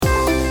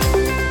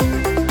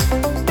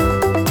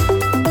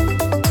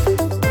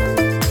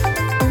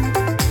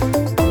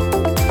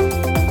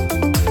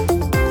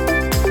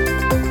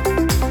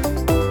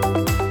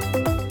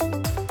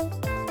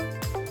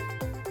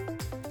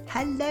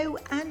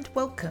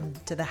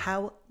welcome to the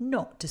How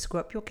Not to Screw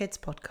Up Your Kids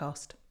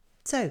podcast.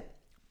 So,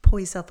 pour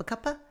yourself a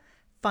cuppa,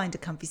 find a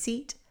comfy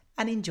seat,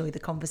 and enjoy the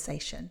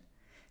conversation.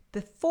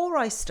 Before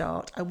I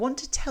start, I want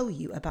to tell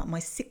you about my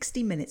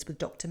 60 Minutes with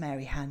Dr.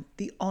 Mary Han,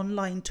 the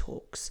online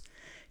talks.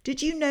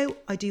 Did you know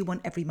I do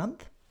one every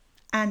month?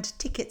 And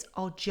tickets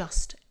are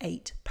just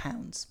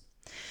 £8.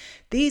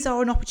 These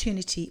are an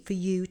opportunity for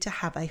you to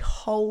have a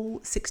whole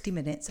 60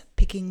 minutes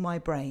picking my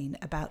brain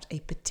about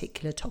a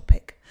particular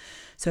topic.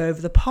 So over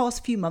the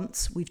past few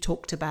months, we've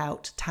talked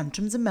about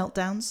tantrums and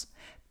meltdowns,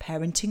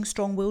 parenting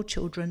strong-willed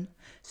children,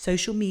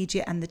 social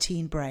media and the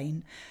teen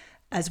brain,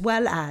 as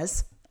well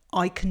as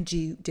I can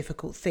do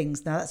difficult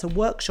things. Now that's a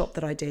workshop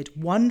that I did,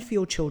 one for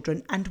your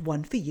children and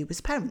one for you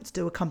as parents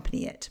to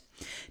accompany it.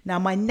 Now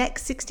my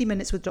next 60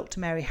 Minutes with Dr.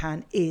 Mary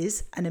Han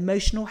is an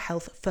emotional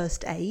health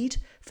first aid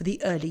for the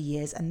early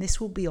years, and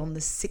this will be on the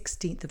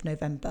 16th of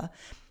November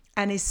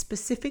and is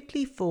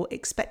specifically for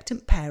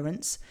expectant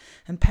parents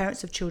and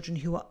parents of children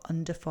who are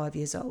under 5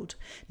 years old.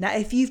 Now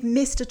if you've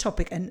missed a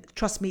topic, and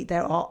trust me,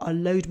 there are a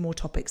load more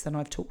topics than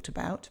I've talked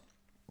about,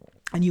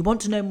 and you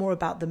want to know more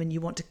about them and you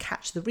want to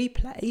catch the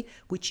replay,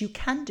 which you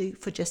can do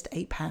for just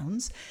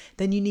 £8,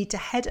 then you need to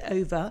head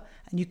over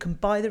and you can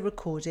buy the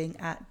recording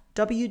at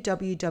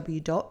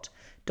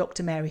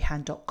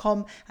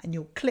www.drmaryhan.com, and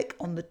you'll click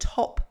on the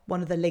top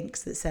one of the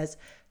links that says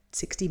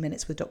 60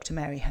 Minutes with Dr.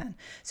 Mary Han.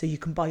 So you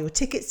can buy your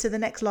tickets to the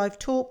next live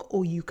talk,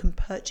 or you can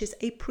purchase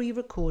a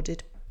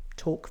pre-recorded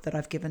talk that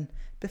I've given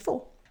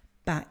before.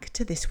 Back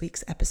to this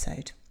week's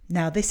episode.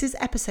 Now, this is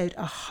episode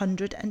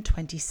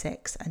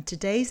 126, and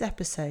today's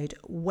episode,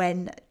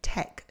 When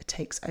Tech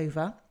Takes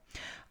Over,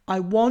 I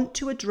want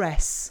to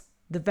address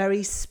the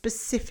very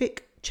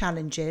specific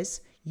challenges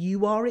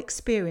you are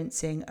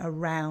experiencing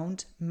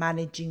around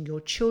managing your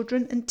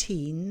children and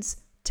teens'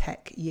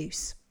 tech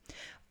use.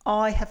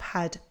 I have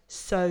had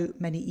so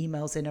many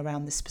emails in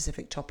around this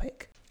specific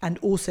topic, and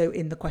also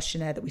in the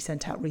questionnaire that we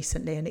sent out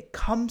recently, and it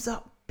comes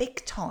up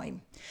big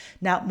time.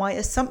 Now, my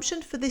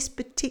assumption for this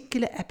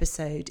particular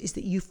episode is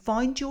that you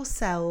find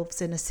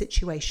yourselves in a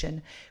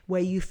situation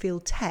where you feel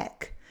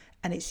tech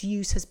and its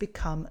use has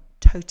become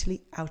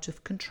totally out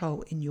of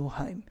control in your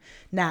home.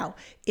 Now,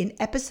 in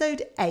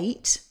episode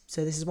 8,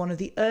 so this is one of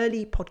the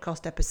early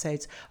podcast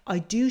episodes, I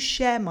do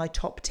share my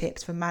top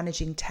tips for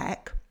managing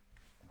tech.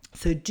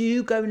 So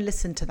do go and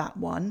listen to that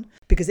one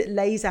because it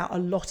lays out a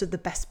lot of the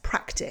best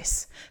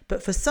practice.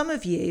 But for some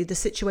of you, the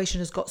situation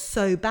has got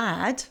so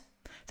bad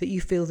that you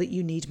feel that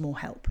you need more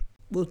help.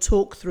 We'll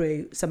talk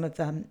through some of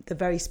the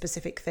very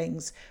specific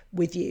things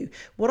with you.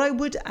 What I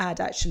would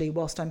add actually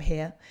whilst I'm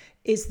here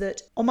is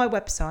that on my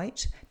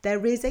website,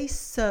 there is a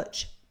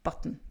search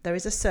button. There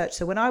is a search.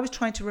 So when I was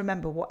trying to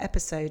remember what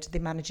episode the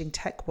Managing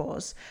Tech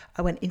was,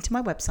 I went into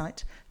my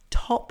website,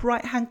 top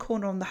right hand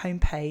corner on the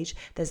homepage,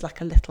 there's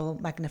like a little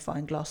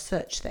magnifying glass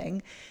search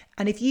thing.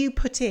 And if you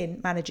put in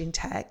Managing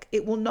Tech,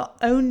 it will not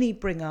only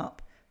bring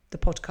up the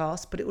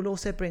podcast, but it will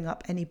also bring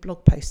up any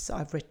blog posts that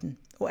I've written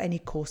or any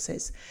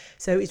courses.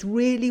 So it's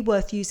really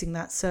worth using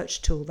that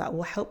search tool. That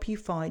will help you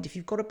find, if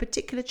you've got a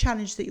particular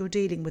challenge that you're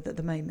dealing with at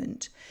the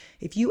moment,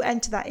 if you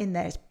enter that in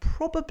there, it's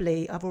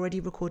probably I've already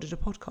recorded a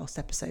podcast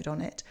episode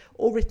on it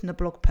or written a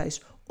blog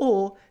post,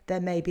 or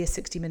there may be a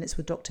 60 Minutes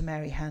with Dr.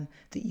 Mary Han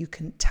that you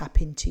can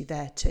tap into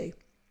there too.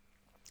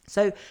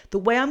 So the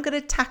way I'm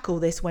going to tackle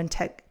this when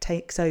tech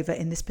takes over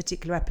in this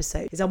particular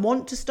episode is I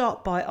want to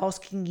start by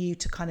asking you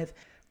to kind of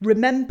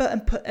remember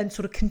and put and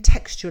sort of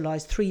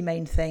contextualize 3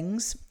 main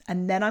things.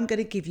 And then I'm going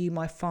to give you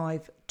my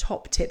 5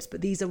 top tips,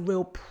 but these are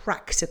real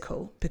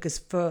practical because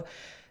for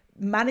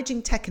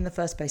managing tech in the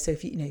first place. So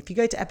if you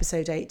go to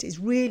episode 8, is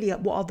really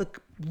what are the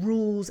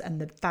rules and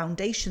the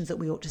foundations that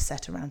we ought to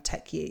set around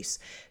tech use.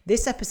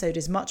 This episode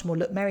is much more,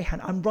 look, Mary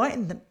Han, I'm right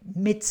in the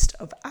midst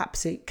of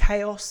absolute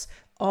chaos,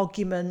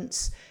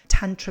 arguments,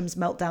 tantrums,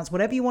 meltdowns,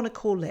 whatever you want to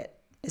call it,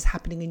 is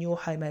happening in your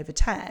home over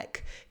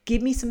tech.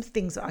 Give me some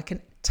things that I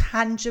can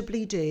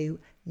tangibly do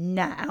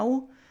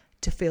now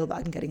to feel that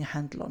I'm getting a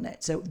handle on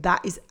it. So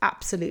that is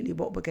absolutely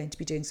what we're going to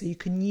be doing. So you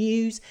can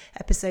use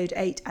episode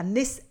 8 and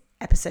this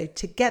episode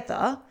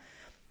together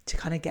to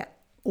kind of get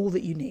all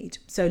that you need.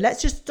 So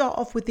let's just start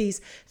off with these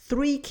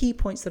 3 key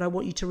points that I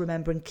want you to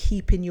remember and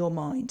keep in your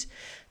mind.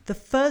 The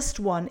first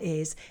one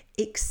is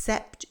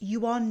accept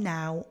you are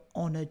now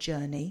on a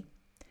journey.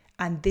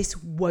 And this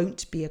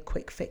won't be a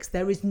quick fix.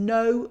 There is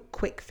no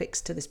quick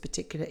fix to this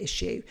particular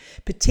issue,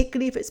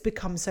 particularly if it's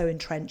become so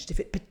entrenched,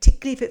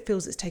 particularly if it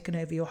feels it's taken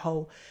over your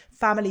whole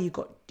family. You've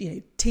got,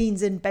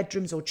 teens in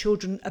bedrooms or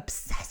children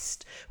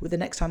obsessed with the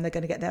next time they're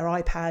going to get their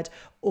iPad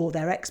or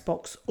their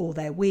Xbox or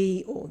their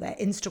Wii or their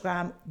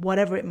Instagram,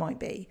 whatever it might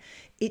be.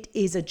 It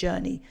is a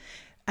journey.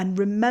 And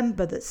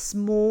remember that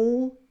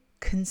small,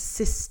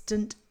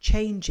 consistent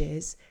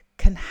changes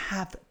can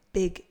have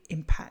big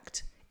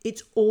impact.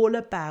 It's all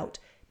about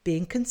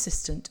being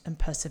consistent and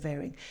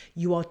persevering.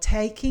 You are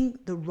taking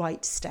the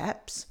right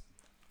steps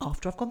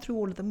after I've gone through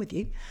all of them with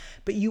you,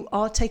 but you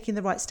are taking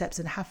the right steps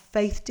and have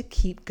faith to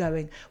keep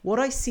going. What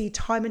I see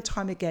time and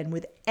time again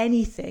with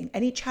anything,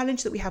 any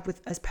challenge that we have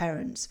with as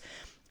parents,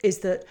 is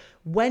that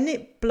when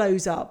it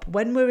blows up,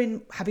 when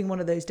we're having one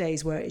of those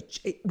days where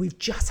we've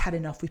just had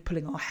enough, we're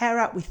pulling our hair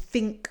out, we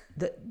think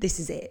that this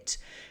is it.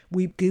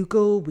 We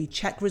Google, we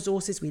check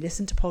resources, we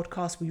listen to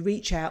podcasts, we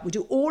reach out, we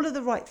do all of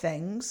the right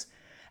things,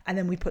 and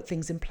then we put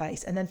things in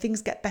place, and then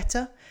things get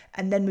better,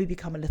 and then we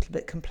become a little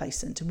bit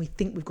complacent and we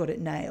think we've got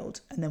it nailed,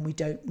 and then we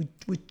don't.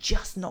 We're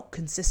just not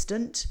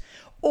consistent,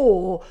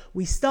 or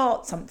we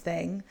start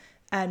something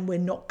and we're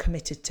not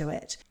committed to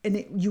it.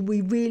 And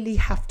we really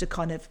have to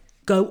kind of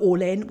go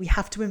all in. We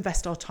have to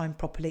invest our time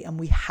properly, and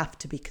we have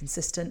to be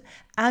consistent,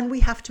 and we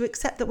have to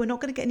accept that we're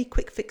not going to get any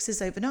quick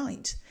fixes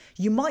overnight.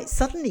 You might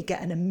suddenly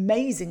get an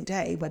amazing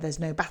day where there's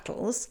no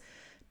battles,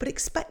 but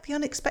expect the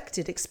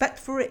unexpected. Expect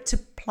for it to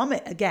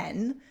plummet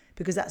again,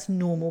 because that's a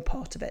normal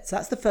part of it. So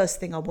that's the first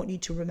thing I want you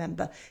to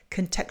remember.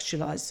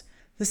 Contextualize.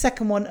 The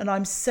second one, and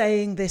I'm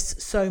saying this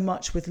so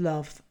much with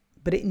love,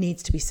 but it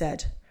needs to be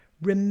said.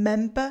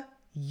 Remember,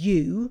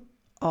 you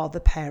are the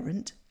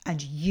parent,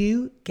 and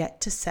you get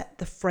to set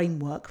the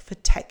framework for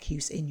tech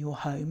use in your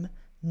home,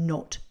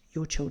 not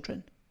your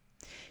children.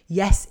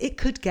 Yes, it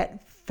could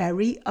get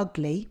very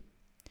ugly,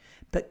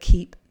 but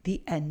keep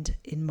the end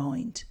in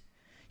mind.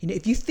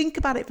 If you think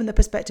about it from the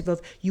perspective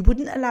of you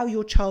wouldn't allow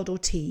your child or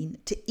teen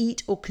to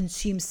eat or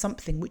consume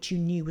something which you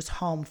knew was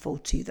harmful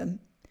to them,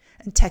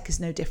 and tech is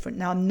no different.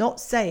 Now, I'm not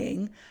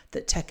saying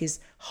that tech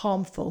is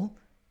harmful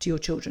to your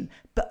children,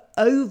 but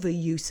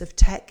overuse of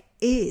tech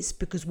is,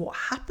 because what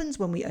happens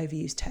when we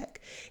overuse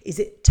tech is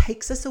it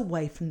takes us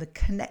away from the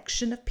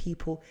connection of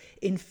people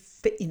in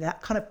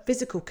that kind of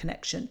physical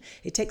connection.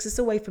 It takes us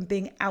away from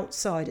being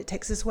outside. It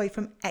takes us away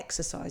from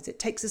exercise. It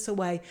takes us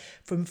away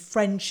from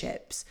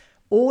friendships.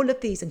 All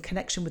of these, and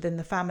connection within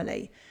the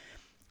family.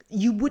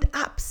 You would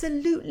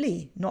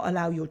absolutely not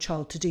allow your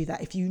child to do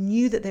that if you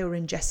knew that they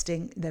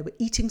were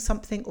eating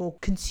something or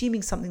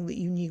consuming something that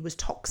you knew was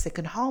toxic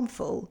and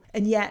harmful.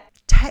 And yet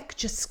tech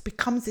just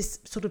becomes this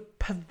sort of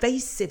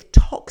pervasive,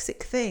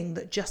 toxic thing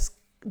that just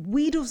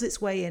wheedles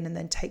its way in and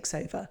then takes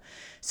over.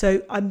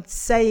 So I'm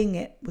saying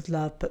it with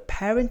love, but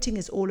parenting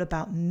is all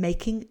about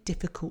making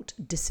difficult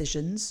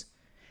decisions,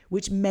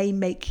 which may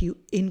make you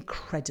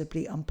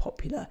incredibly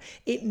unpopular.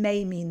 It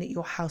may mean that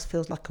your house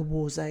feels like a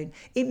war zone.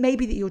 It may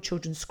be that your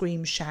children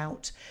scream,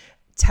 shout,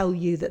 tell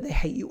you that they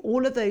hate you,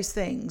 all of those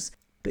things.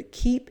 But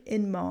keep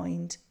in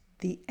mind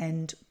the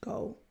end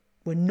goal.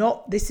 When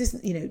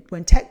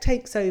tech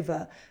takes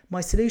over,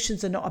 my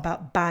solutions are not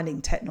about banning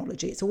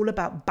technology. It's all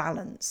about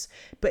balance.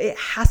 But it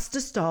has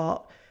to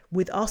start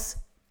with us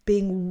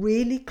being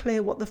really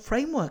clear what the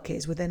framework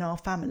is within our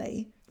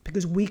family,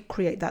 because we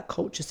create that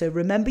culture. So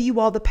remember, you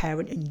are the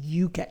parent and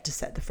you get to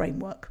set the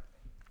framework.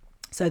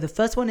 So the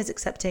first one is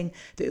accepting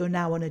that you're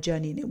now on a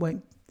journey,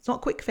 and it's not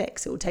a quick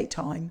fix. It will take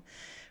time.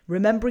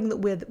 Remembering that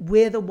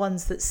we're the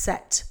ones that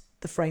set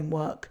the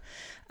framework.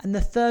 And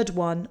the third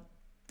one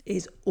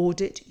is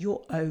audit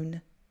your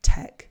own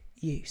tech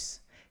use.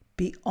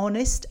 Be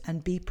honest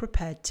and be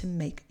prepared to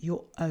make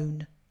your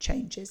own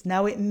changes.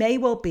 Now, it may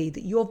well be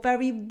that you're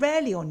very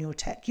rarely on your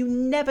tech. You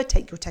never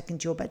take your tech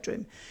into your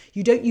bedroom.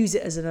 You don't use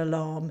it as an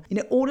alarm.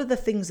 All of the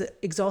things that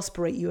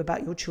exasperate you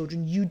about your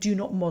children, you do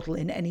not model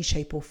in any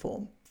shape or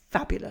form.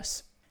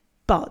 Fabulous.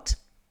 But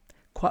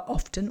quite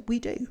often we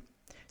do.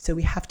 So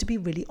we have to be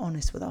really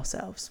honest with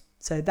ourselves.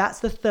 So that's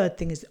the third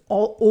thing, is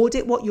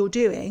audit what you're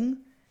doing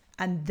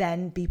and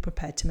then be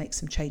prepared to make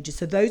some changes.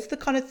 So those are the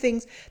kind of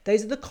things,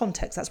 those are the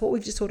context. That's what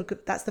we've just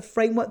that's the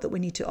framework that we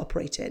need to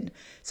operate in.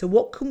 So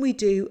what can we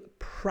do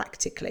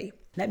practically?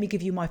 Let me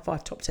give you my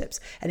 5 top tips.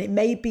 And it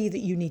may be that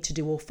you need to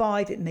do all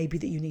 5. It may be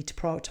that you need to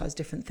prioritize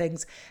different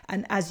things.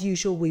 And as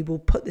usual, we will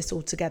put this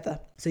all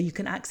together so you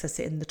can access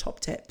it in the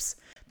top tips.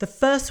 The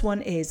first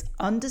one is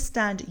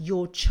understand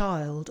your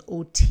child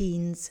or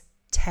teen's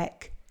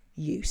tech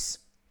use.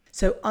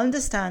 So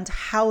understand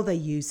how they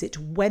use it,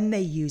 when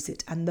they use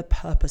it, and the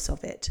purpose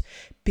of it,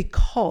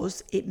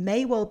 because it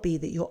may well be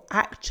that you're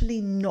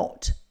actually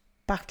not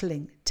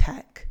battling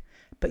tech,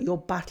 but you're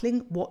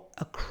battling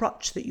a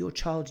crutch that your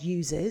child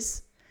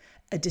uses,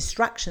 a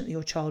distraction that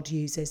your child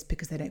uses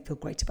because they don't feel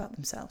great about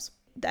themselves.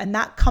 And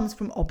that comes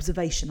from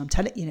observation. I'm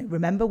telling you,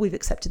 remember, we've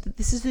accepted that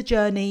this is a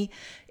journey.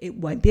 It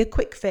won't be a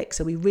quick fix.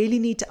 So we really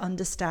need to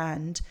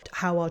understand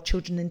how our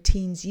children and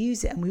teens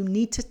use it. And we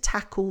need to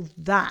tackle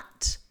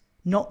that,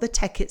 not the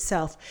tech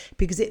itself,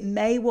 because we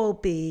may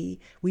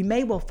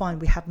well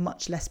find we have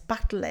much less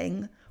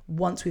battling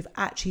once we've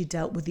actually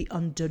dealt with the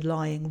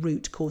underlying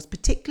root cause,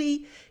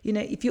 particularly,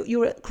 if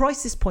you're at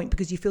crisis point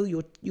because you feel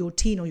your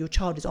teen or your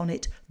child is on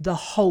it the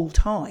whole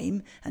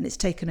time and it's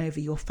taken over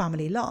your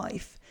family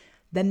life,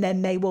 then there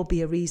may well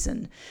be a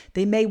reason.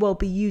 They may well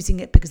be using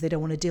it because they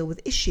don't want to deal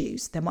with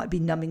issues. There might be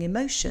numbing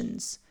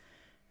emotions.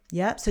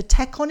 Yeah. So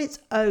tech on its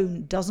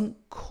own doesn't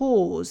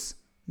cause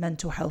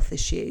mental health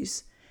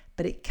issues,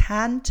 but it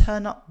can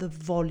turn up the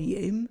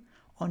volume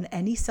on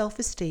any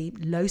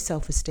self-esteem,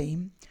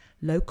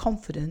 low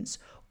confidence,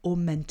 or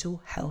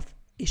mental health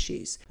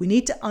issues. We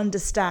need to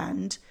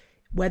understand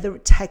whether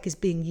tech is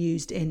being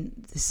used in,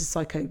 this is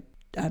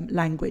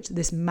language,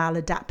 this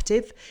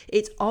maladaptive.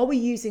 It's, are we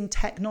using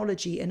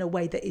technology in a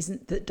way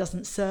that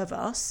doesn't serve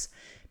us,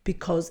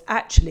 because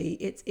actually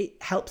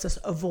it helps us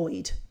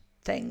avoid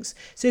things.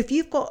 So if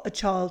you've got a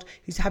child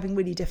who's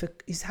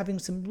having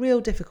some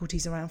real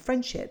difficulties around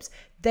friendships,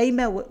 they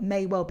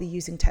may well be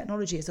using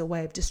technology as a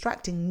way of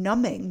distracting,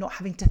 numbing, not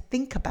having to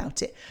think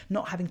about it,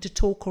 not having to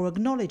talk or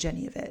acknowledge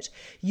any of it.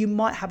 You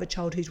might have a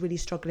child who's really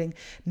struggling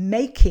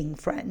making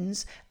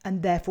friends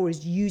and therefore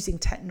is using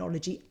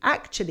technology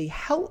actually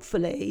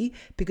helpfully,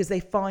 because they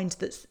find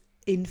that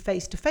in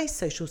face-to-face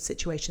social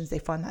situations, they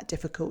find that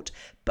difficult.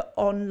 But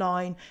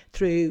online,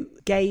 through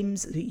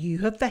games that you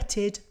have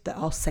vetted that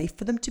are safe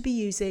for them to be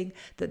using,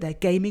 that they're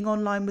gaming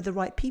online with the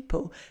right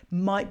people,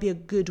 might be a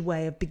good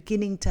way of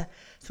beginning to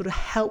sort of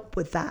help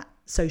with that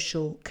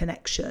social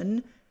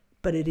connection.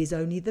 But it is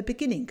only the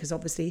beginning, because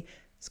obviously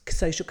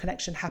social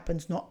connection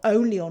happens not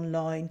only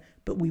online,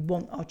 but we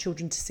want our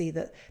children to see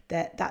that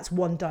that's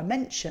one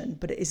dimension,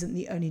 but it isn't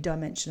the only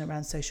dimension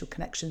around social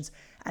connections,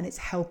 and it's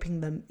helping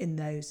them in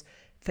those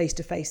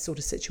face-to-face sort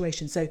of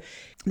situation. So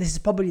this is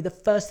probably the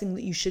first thing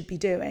that you should be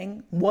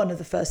doing, one of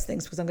the first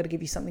things, because I'm going to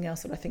give you something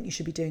else that I think you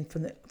should be doing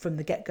from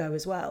the get-go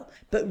as well.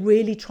 But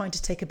really trying to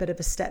take a bit of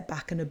a step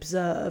back and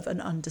observe and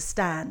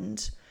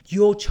understand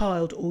your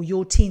child or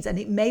your teens. And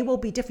it may well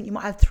be different. You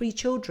might have 3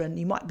 children.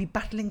 You might be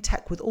battling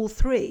tech with all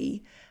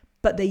 3,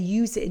 but they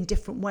use it in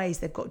different ways.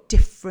 They've got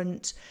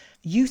different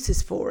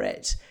uses for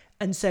it.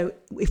 And so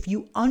if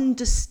you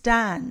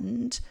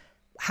understand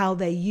how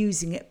they're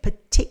using it,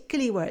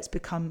 particularly where it's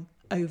become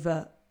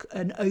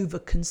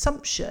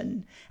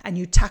overconsumption, and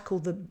you tackle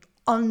the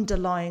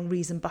underlying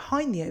reason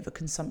behind the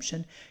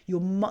overconsumption, you're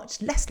much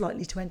less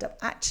likely to end up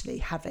actually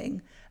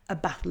having a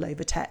battle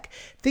over tech.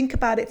 Think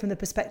about it from the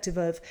perspective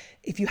of,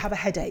 if you have a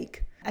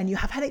headache, and you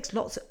have headaches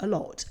a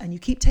lot, and you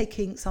keep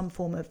taking some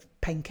form of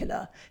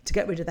painkiller to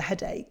get rid of the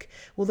headache,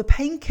 well, the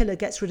painkiller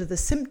gets rid of the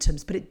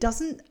symptoms, but it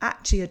doesn't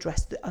actually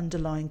address the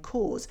underlying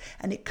cause.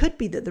 And it could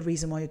be that the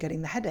reason why you're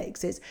getting the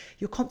headaches is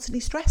you're constantly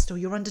stressed or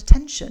you're under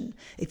tension.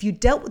 If you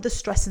dealt with the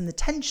stress and the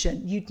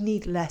tension, you'd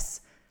need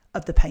less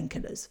of the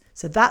painkillers.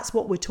 So that's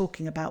what we're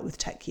talking about with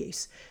tech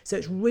use. So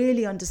it's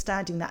really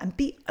understanding that, and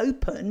be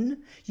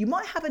open. You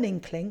might have an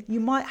inkling, you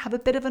might have a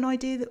bit of an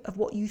idea of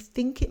what you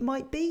think it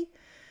might be,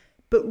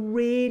 but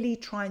really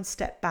try and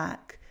step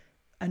back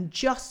and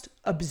just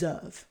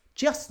observe,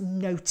 just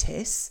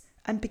notice,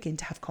 and begin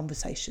to have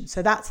conversations.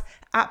 So that's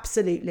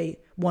absolutely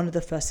one of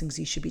the first things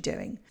you should be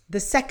doing. The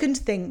second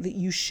thing that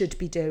you should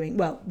be doing,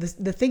 well,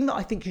 the thing that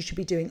I think you should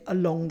be doing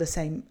along the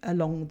same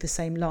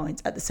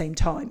lines at the same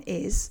time,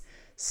 is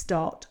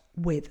start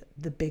with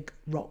the big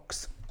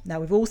rocks. Now,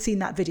 we've all seen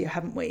that video,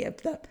 haven't we, of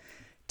the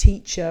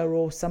teacher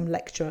or some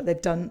lecturer.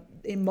 They've done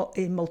in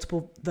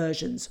multiple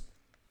versions,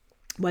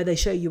 where they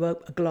show you a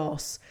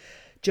glass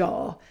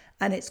jar,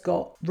 and it's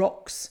got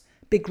rocks,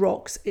 big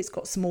rocks, it's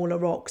got smaller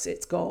rocks,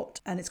 it's got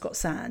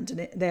sand,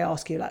 and they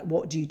ask you, like,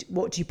 what do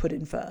you put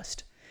in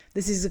first?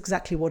 This is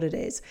exactly what it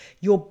is.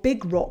 Your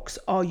big rocks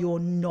are your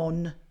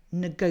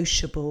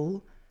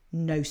non-negotiable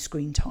no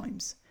screen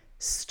times.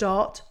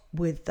 Start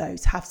with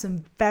those. Have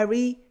some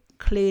very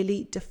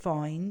clearly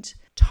defined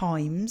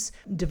times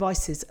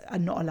devices are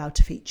not allowed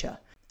to feature.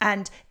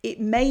 And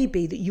it may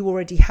be that you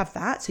already have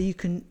that, so you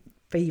can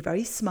be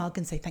very smug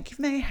and say, thank you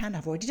for my hand,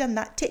 I've already done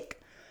that,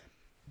 tick.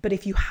 But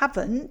if you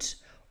haven't,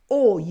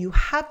 or you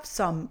have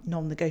some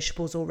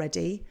non-negotiables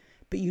already,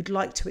 but you'd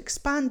like to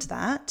expand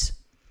that,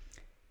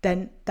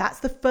 then that's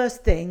the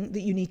first thing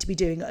that you need to be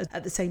doing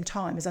at the same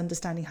time as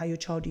understanding how your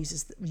child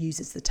uses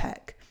the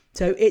tech.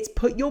 So it's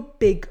put your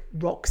big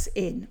rocks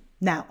in.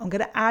 Now, I'm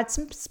going to add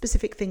some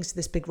specific things to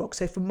this big rock.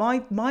 So from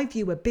my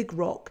view, a big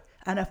rock,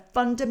 and a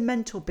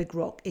fundamental big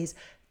rock, is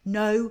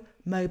no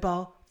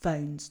mobile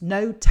phones,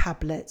 no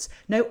tablets,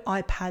 no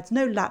iPads,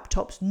 no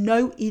laptops,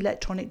 no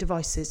electronic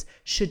devices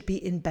should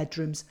be in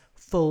bedrooms,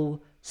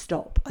 full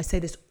stop. I say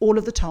this all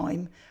of the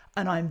time,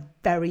 and I'm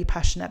very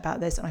passionate about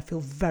this, and I feel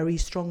very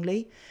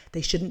strongly.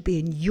 They shouldn't be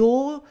in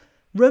your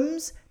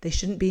rooms. They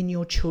shouldn't be in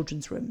your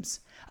children's rooms.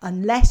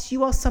 Unless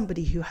you are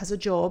somebody who has a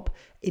job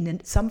in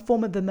some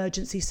form of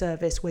emergency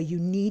service where you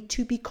need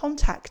to be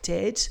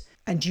contacted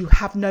and you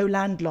have no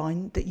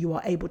landline that you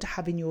are able to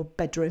have in your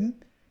bedroom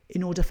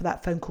in order for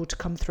that phone call to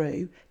come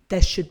through,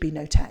 there should be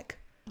no tech.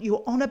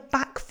 You're on a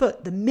back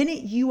foot the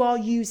minute you are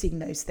using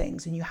those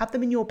things and you have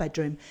them in your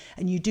bedroom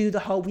and you do the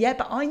whole, yeah,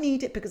 but I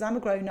need it because I'm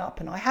a grown up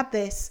and I have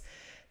this.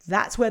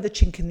 That's where the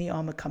chink in the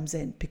armor comes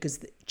in, because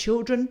the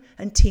children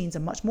and teens are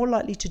much more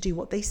likely to do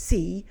what they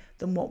see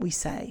than what we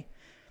say.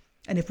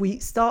 And if we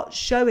start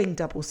showing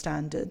double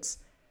standards,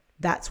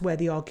 that's where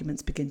the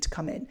arguments begin to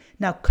come in.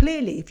 Now,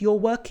 clearly, if you're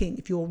working,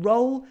 if your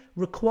role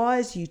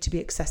requires you to be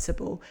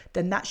accessible,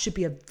 then that should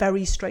be a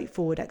very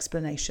straightforward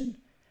explanation.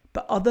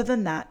 But other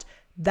than that,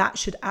 that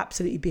should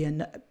absolutely be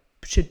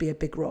a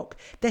big rock.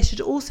 There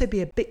should also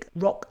be a big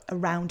rock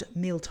around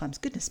mealtimes.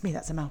 Goodness me,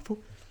 that's a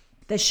mouthful.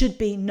 There should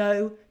be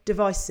no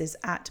devices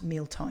at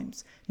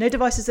mealtimes. No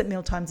devices at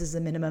mealtimes is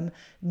the minimum.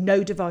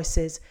 No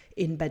devices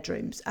in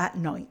bedrooms at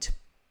night.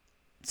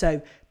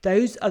 So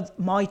those are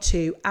my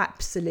two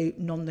absolute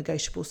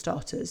non-negotiable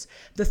starters.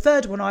 The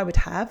third one I would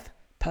have,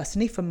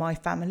 personally from my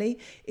family,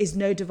 is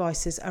no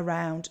devices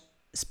around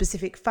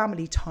specific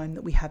family time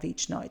that we have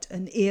each night,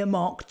 an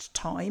earmarked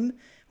time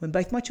when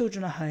both my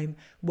children are home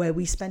where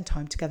we spend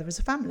time together as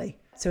a family.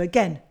 So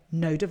again,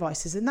 no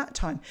devices in that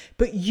time.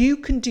 But you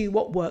can do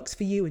what works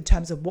for you in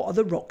terms of what are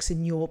the rocks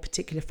in your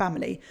particular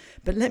family.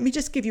 But let me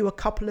just give you a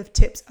couple of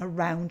tips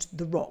around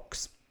the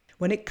rocks.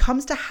 When it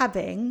comes to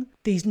having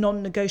these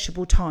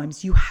non-negotiable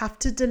times, you have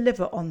to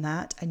deliver on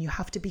that and you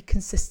have to be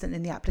consistent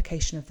in the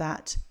application of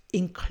that,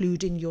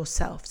 including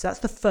yourself. So that's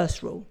the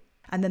first rule.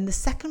 And then the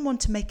second one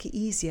to make it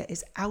easier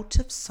is out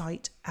of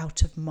sight,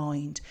 out of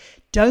mind.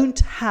 Don't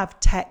have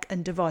tech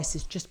and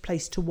devices just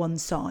placed to one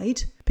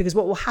side, because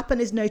what will happen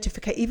is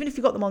even if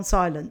you've got them on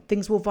silent,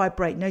 things will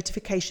vibrate,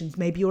 notifications.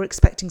 Maybe you're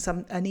expecting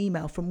an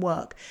email from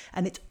work,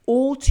 and it's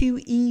all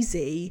too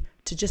easy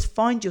to just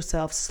find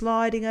yourself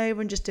sliding over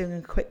and just doing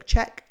a quick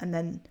check. And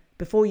then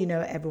before you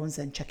know it, everyone's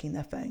then checking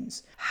their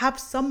phones. Have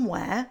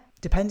somewhere,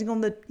 depending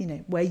on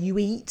where you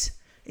eat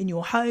in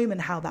your home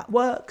and how that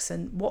works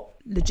and what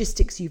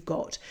logistics you've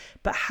got,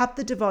 but have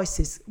the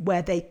devices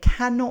where they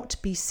cannot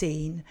be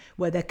seen,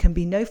 where there can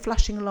be no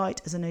flashing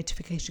light as a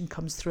notification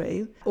comes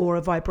through or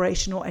a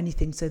vibration or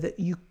anything, so that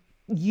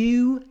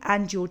you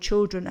and your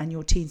children and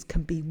your teens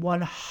can be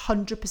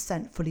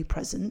 100% fully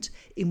present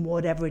in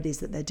whatever it is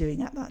that they're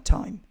doing at that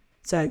time.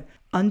 So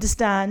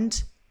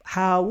understand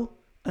how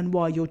and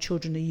why your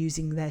children are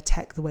using their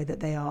tech the way that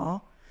they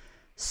are.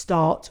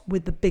 Start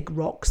with the big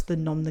rocks, the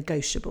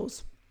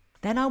non-negotiables.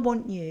 Then I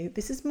want you,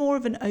 this is more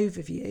of an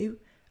overview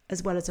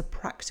as well as a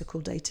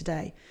practical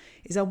day-to-day,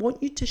 is I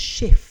want you to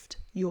shift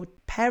your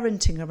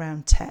parenting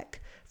around tech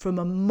from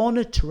a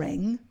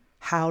monitoring,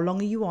 how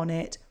long are you on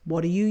it,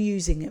 what are you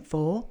using it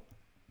for,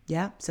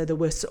 so that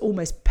we're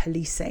almost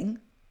policing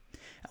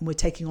and we're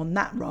taking on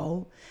that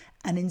role,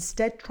 and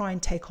instead try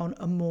and take on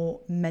a more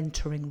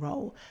mentoring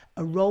role,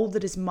 a role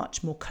that is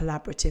much more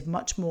collaborative,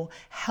 much more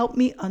help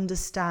me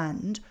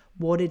understand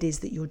what it is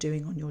that you're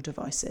doing on your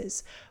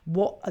devices.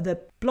 What are the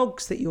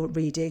blogs that you're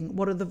reading?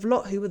 What are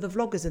who are the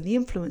vloggers and the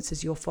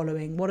influencers you're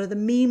following? What are the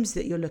memes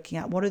that you're looking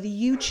at? What are the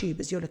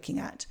YouTubers you're looking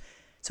at?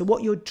 So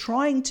what you're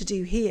trying to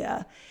do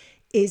here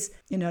is,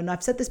 and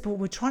I've said this before,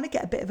 we're trying to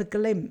get a bit of a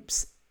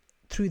glimpse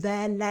through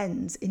their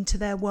lens into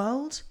their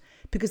world,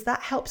 because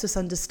that helps us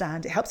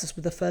understand. It helps us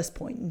with the first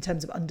point in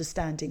terms of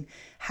understanding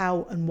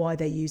how and why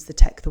they use the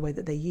tech the way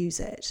that they use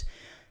it.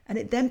 And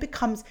it then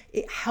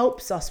it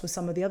helps us with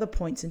some of the other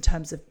points in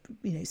terms of,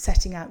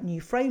 setting out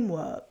new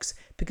frameworks,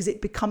 because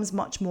it becomes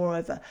much more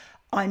of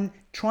I'm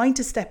trying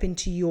to step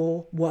into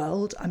your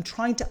world. I'm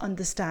trying to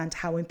understand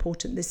how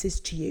important this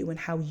is to you and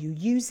how you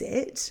use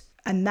it.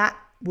 And that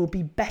will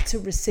be better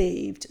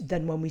received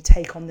than when we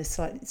take on this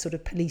sort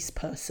of police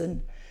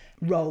person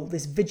role,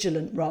 this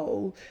vigilant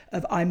role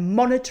of I'm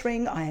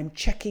monitoring, I am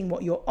checking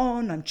what you're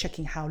on, I'm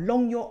checking how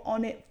long you're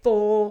on it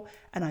for,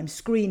 and I'm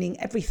screening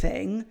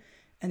everything.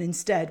 And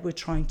instead we're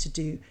trying to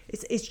do,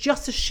 it's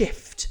just a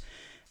shift,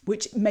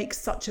 which makes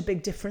such a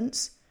big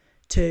difference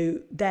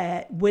to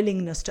their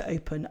willingness to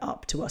open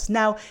up to us.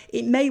 Now,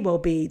 it may well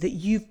be that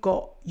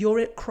you're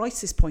at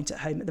crisis point at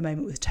home at the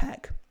moment with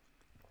tech,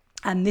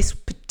 and this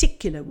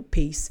particular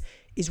piece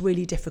is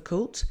really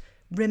difficult.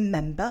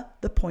 Remember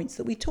the points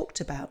that we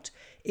talked about,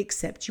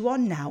 except you are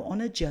now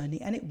on a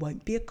journey and it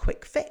won't be a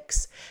quick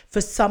fix.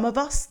 For some of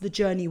us, the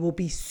journey will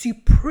be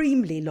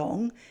supremely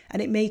long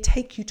and it may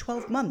take you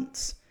 12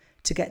 months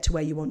to get to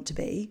where you want to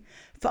be.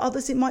 For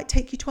others, it might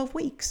take you 12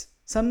 weeks.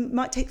 Some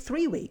might take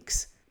 3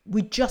 weeks.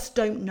 We just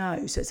don't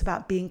know. So it's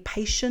about being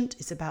patient.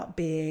 It's about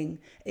being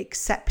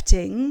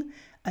accepting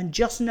and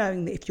just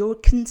knowing that if you're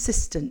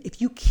consistent, if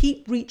you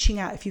keep reaching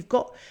out, if you've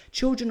got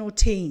children or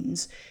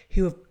teens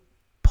who have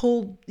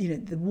pulled,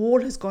 the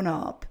wall has gone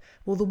up.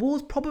 Well, the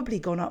wall's probably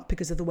gone up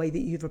because of the way that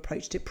you've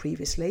approached it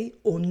previously,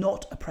 or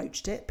not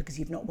approached it because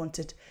you've not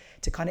wanted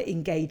to kind of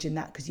engage in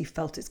that because you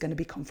felt it's going to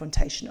be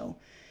confrontational.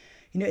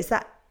 It's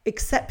that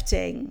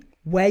accepting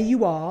where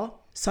you are.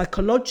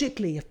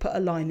 Psychologically, you've put a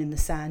line in the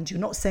sand. You're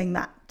not saying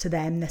that to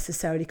them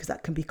necessarily because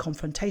that can be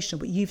confrontational,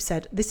 but you've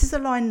said, this is a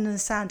line in the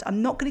sand.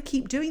 I'm not going to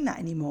keep doing that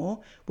anymore.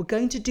 We're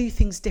going to do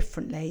things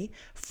differently.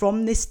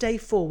 From this day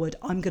forward,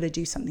 I'm going to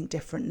do something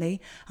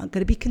differently. I'm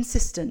going to be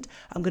consistent.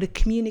 I'm going to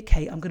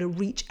communicate. I'm going to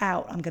reach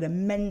out. I'm going to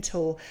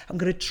mentor. I'm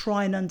going to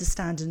try and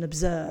understand and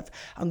observe.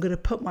 I'm going to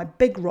put my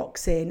big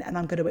rocks in, and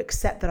I'm going to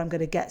accept that I'm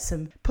going to get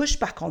some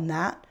pushback on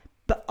that,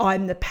 but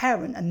I'm the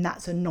parent and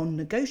that's a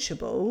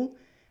non-negotiable.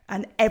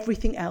 And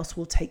everything else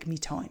will take me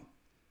time.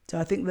 So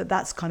I think that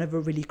that's kind of a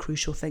really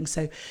crucial thing.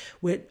 So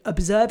we're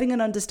observing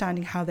and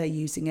understanding how they're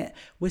using it.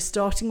 We're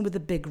starting with the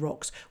big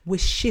rocks. We're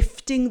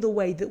shifting the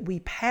way that we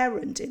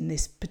parent in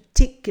this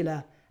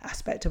particular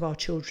aspect of our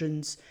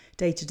children's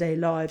day-to-day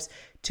lives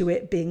to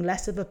it being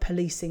less of a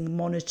policing,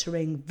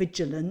 monitoring,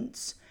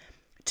 vigilance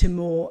to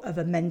more of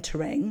a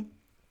mentoring.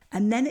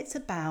 And then it's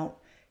about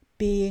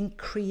being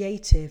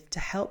creative to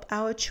help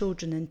our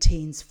children and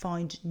teens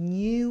find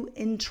new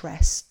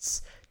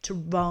interests to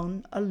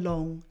run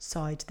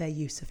alongside their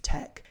use of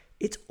tech.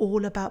 It's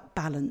all about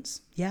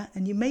balance, yeah?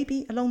 And you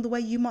maybe along the way,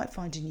 you might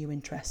find a new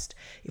interest.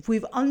 If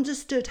we've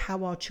understood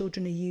how our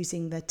children are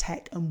using their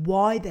tech and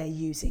why they're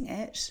using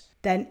it,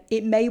 then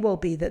it may well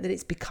be that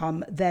it's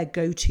become their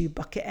go-to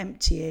bucket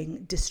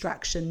emptying,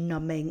 distraction,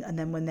 numbing, and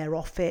then when they're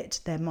off it,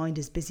 their mind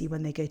is busy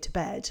when they go to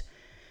bed.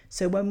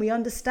 So when we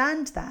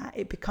understand that,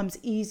 it becomes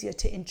easier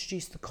to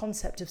introduce the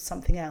concept of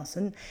something else.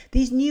 And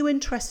these new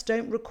interests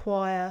don't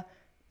require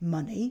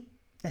money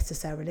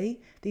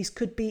necessarily. These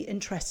could be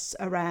interests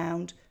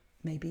around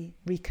maybe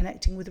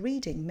reconnecting with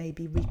reading,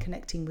 maybe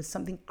reconnecting with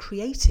something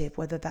creative,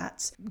 whether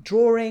that's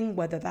drawing,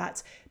 whether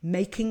that's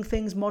making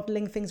things,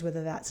 modeling things,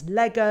 whether that's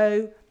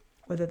Lego,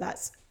 whether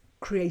that's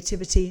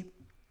creativity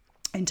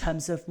in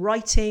terms of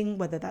writing,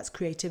 whether that's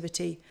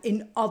creativity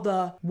in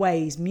other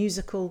ways,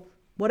 musical,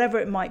 whatever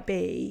it might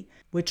be.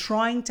 We're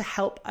trying to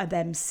help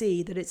them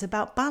see that it's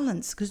about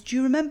balance. Because do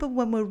you remember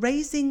when we're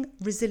raising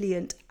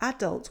resilient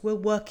adults, we're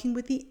working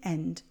with the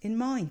end in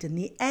mind. And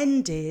the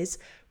end is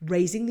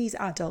raising these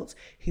adults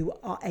who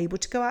are able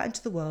to go out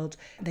into the world.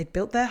 They've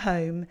built their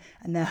home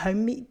and their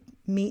home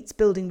meets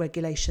building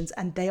regulations,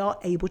 and they are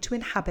able to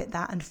inhabit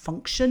that and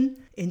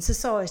function in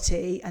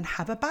society and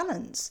have a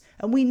balance.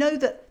 And we know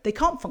that they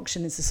can't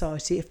function in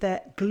society if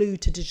they're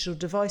glued to digital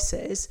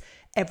devices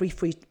every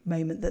free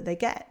moment that they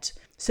get.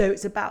 So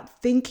it's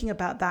about thinking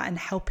about that and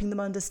helping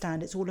them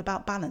understand it's all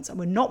about balance. And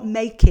we're not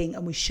making,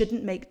 and we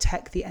shouldn't make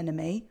tech the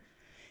enemy.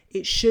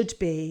 It should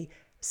be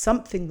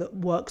something that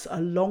works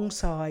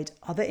alongside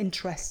other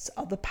interests,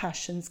 other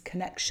passions,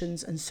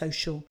 connections, and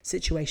social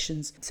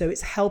situations. So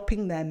it's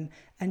helping them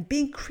and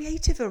being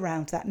creative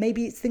around that.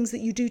 Maybe it's things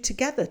that you do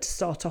together to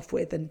start off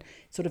with and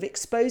sort of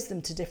expose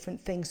them to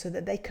different things so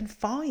that they can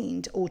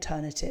find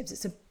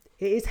alternatives.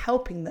 It is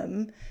helping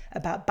them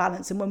about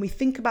balance. And when we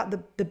think about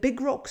the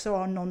big rocks are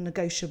our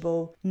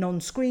non-negotiable,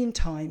 non-screen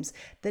times,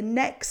 the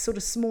next sort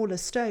of smaller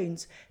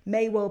stones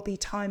may well be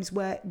times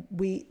where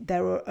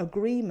there are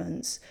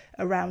agreements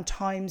around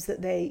times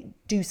that they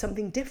do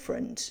something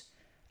different.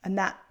 And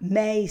that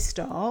may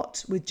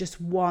start with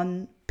just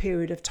one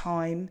period of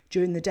time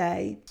during the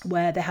day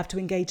where they have to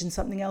engage in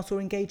something else or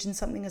engage in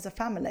something as a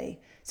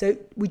family. So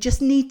we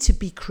just need to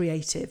be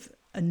creative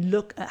and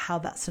look at how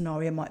that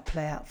scenario might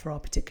play out for our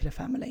particular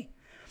family.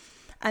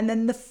 And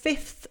then the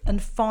fifth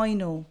and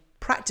final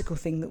practical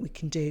thing that we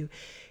can do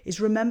is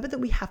remember that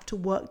we have to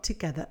work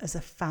together as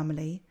a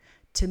family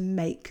to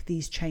make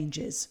these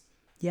changes.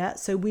 Yeah,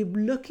 so we're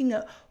looking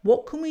at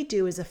what can we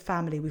do as a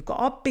family. We've got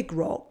our big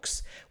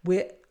rocks.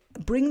 We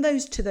bring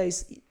those to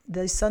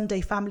those Sunday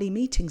family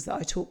meetings that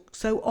I talk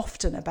so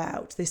often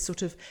about. This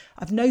sort of,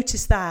 I've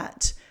noticed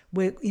that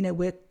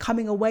we're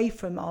coming away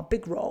from our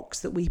big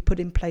rocks that we put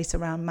in place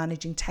around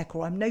managing tech,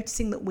 or I'm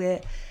noticing that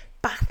we're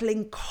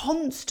battling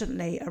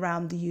constantly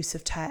around the use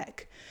of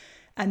tech.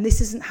 And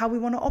this isn't how we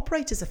want to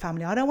operate as a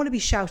family. I don't want to be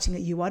shouting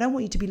at you. I don't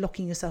want you to be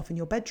locking yourself in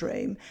your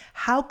bedroom.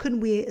 How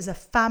can we as a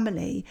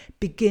family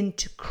begin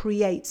to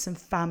create some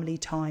family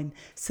time,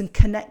 some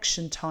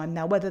connection time?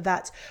 Now, whether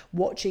that's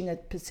watching a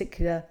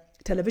particular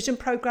television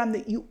program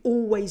that you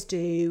always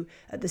do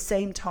at the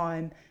same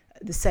time,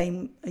 on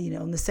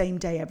the same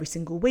day every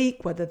single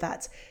week, whether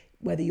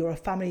you're a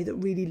family that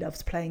really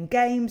loves playing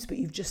games, but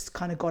you've just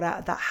kind of got out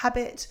of that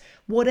habit,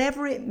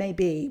 whatever it may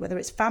be, whether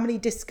it's family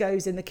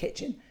discos in the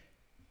kitchen,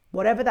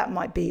 whatever that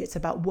might be, it's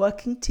about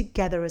working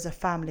together as a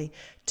family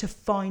to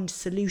find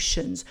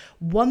solutions.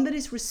 One that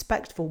is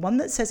respectful, one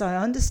that says, I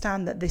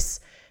understand that these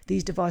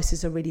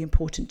devices are really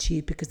important to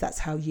you because that's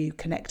how you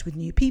connect with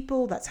new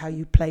people, that's how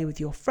you play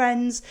with your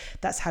friends,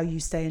 that's how you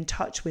stay in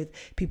touch with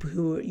people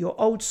who are your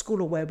old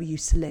school or where we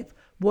used to live.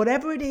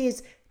 Whatever it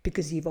is,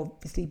 because you've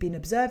obviously been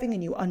observing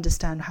and you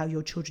understand how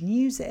your children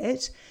use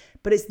it,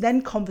 but it's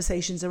then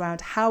conversations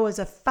around how as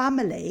a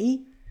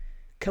family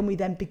can we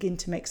then begin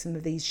to make some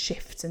of these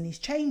shifts and these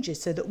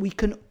changes so that we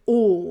can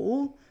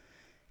all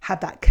have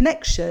that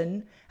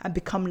connection and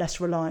become less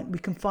reliant. We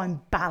can find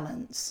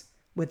balance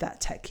with that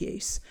tech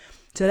use.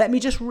 So let me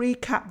just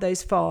recap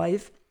those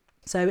 5.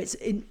 So it's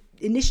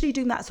initially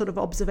doing that sort of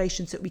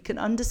observation so that we can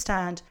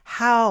understand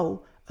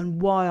how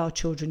and why our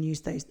children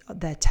use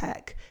their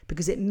tech,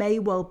 because it may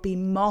well be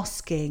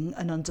masking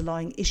an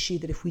underlying issue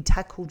that if we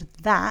tackled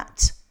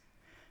that,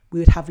 we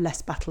would have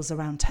less battles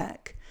around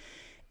tech.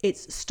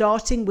 It's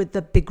starting with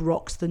the big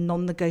rocks, the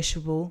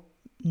non-negotiable,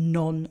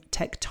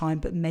 non-tech time,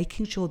 but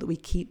making sure that we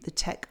keep the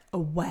tech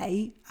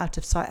away, out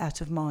of sight, out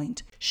of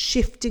mind.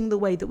 Shifting the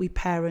way that we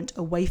parent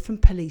away from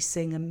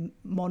policing and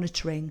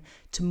monitoring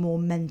to more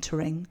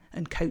mentoring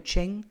and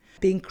coaching.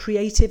 Being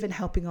creative in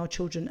helping our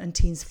children and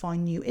teens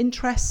find new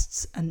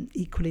interests, and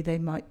equally they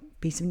might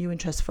be some new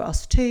interests for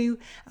us too,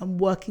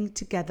 and working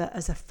together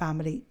as a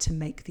family to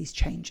make these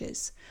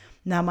changes.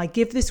 Now, my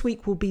give this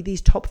week will be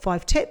these top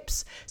 5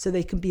 tips, so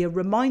they can be a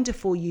reminder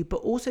for you, but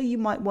also you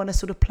might want to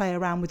sort of play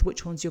around with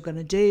which ones you're going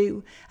to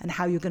do and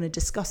how you're going to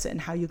discuss it and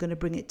how you're going to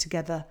bring it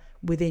together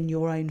within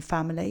your own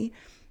family.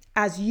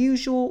 As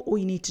usual, all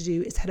you need to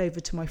do is head over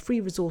to my free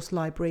resource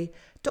library,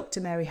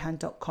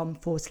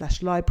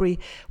 drmaryhan.com/library,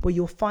 where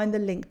you'll find the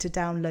link to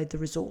download the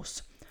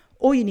resource.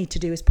 All you need to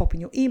do is pop in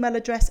your email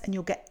address and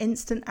you'll get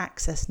instant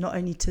access not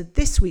only to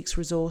this week's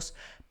resource,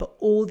 but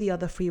all the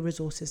other free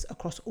resources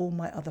across all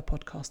my other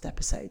podcast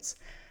episodes.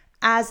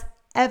 As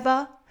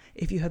ever,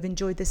 if you have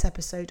enjoyed this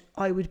episode,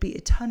 I would be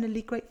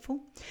eternally grateful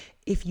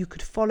if you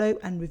could follow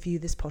and review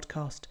this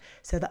podcast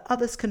so that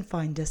others can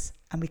find us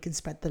and we can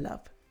spread the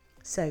love.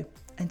 So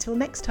until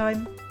next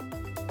time.